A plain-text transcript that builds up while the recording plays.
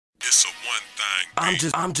It's a one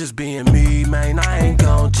thing. I'm just being me, man. I ain't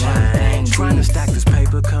gon' change. Trying to stack this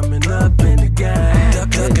paper, coming up in the game.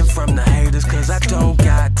 Ducking from the haters, cause I don't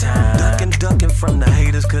got time. Ducking from the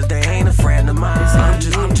haters, cause they ain't a friend of mine.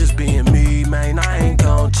 I'm just being me, man. I ain't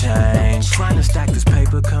gon' change. Trying to stack this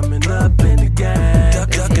paper, coming up in the game.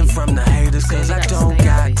 Ducking from the haters, cause I don't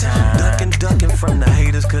got time. Ducking from the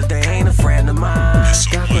haters, cause they ain't a friend of mine.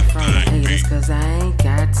 Ducking from the haters, cause I ain't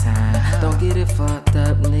got time. Don't get it fucked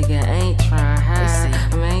up, nigga, ain't trying high.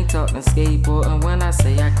 I ain't talking skateboarding when I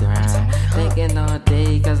say I grind. Thinking all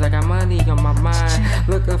day, cause I got money on my mind.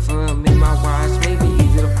 Looking for me, my watch, maybe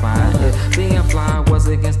easy to find. If being fly was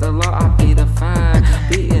against the law, I'd be the fine.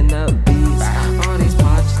 Beating up beats, all these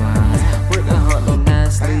punchlines. Working hard, no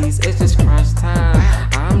nasties, it's just crunch time.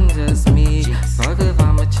 I'm just me, fuck if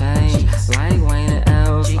I'ma change. Like Wayne and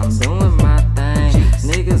Els, I'm doing my thing.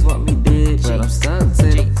 Niggas want me dead, but I'm stuck to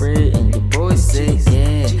the bread. And your boy said,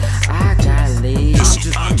 yeah, I got lead.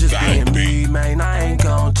 I'm just being me, man. I ain't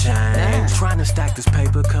gon' change. Trying to stack this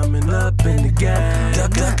paper, coming up in the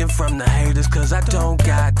game. Ducking from the haters, cause I don't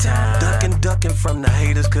got time. Ducking from the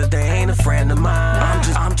haters, cause they ain't a friend of mine.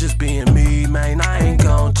 I'm just being me, man. I ain't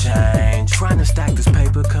gon' change. Trying to stack this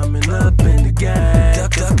paper, coming up in the game.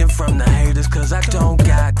 Ducking from the haters, cause I don't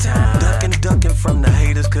got time. Ducking from the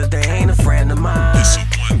haters, cause they ain't a friend of mine. It's a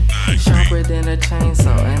one thing. Sharper than a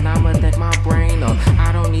chainsaw, and I'ma deck my brain on.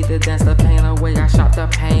 I don't need to dance the pain away, I shot the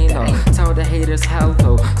pain on. Tell the haters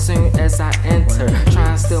hello soon as I enter.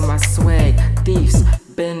 Try to steal my swag, thieves,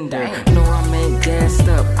 bender. No, I ain't gassed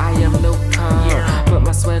up, I am no car. But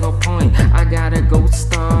my swag on point, I got a gold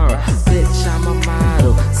star. Bitch, I'm a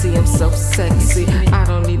model, see I'm so sexy. I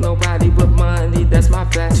don't need nobody but money, that's my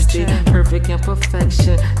bestie. Perfect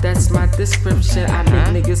imperfection, that's my description. I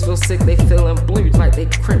make niggas feel sick, they feeling blue like they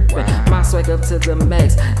crippin'. My swag up to the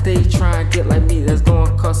max, they try and get like me, that's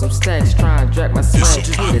gonna cost some stacks. Try and drag my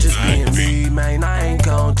swag. I'm just being me, man. I ain't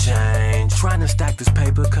gon' change. Trying to stack this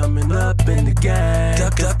paper, coming up in the game.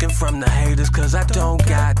 Ducking from the haters, cause I don't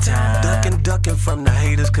got time. Ducking from the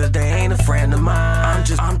haters, cause they ain't a friend of mine.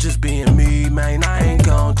 I'm just being me, man. I ain't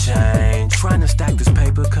gon' change. Trying to stack this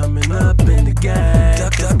paper, coming up in the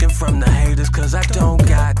game. Ducking from the haters, cause I don't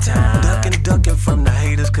got time. Ducking from the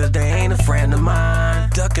haters, cause they ain't a friend of mine.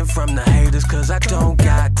 Ducking from the haters, cause I don't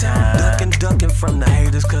got time. Ducking from the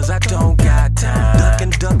haters, cause I don't got time.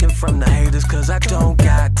 Ducking from the haters, cause I don't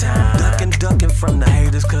got time. Ducking from the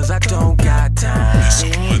haters, cause I don't got time. They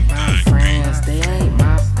ain't my friends, they ain't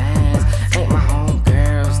my fans. Ain't my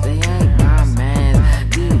homegirls, they ain't my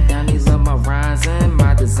mans. Deep down they love my rhymes and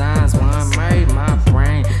my designs. One married my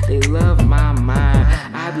brain, they love my mind.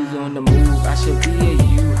 I be on the move, I should be a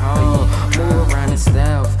U-Haul. Move around in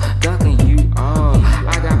stealth, ducking you all.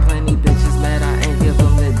 I got plenty bitches mad, I ain't give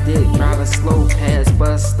them the dick. Driving slow past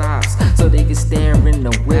bus stops so they can stare in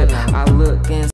the whip. I look in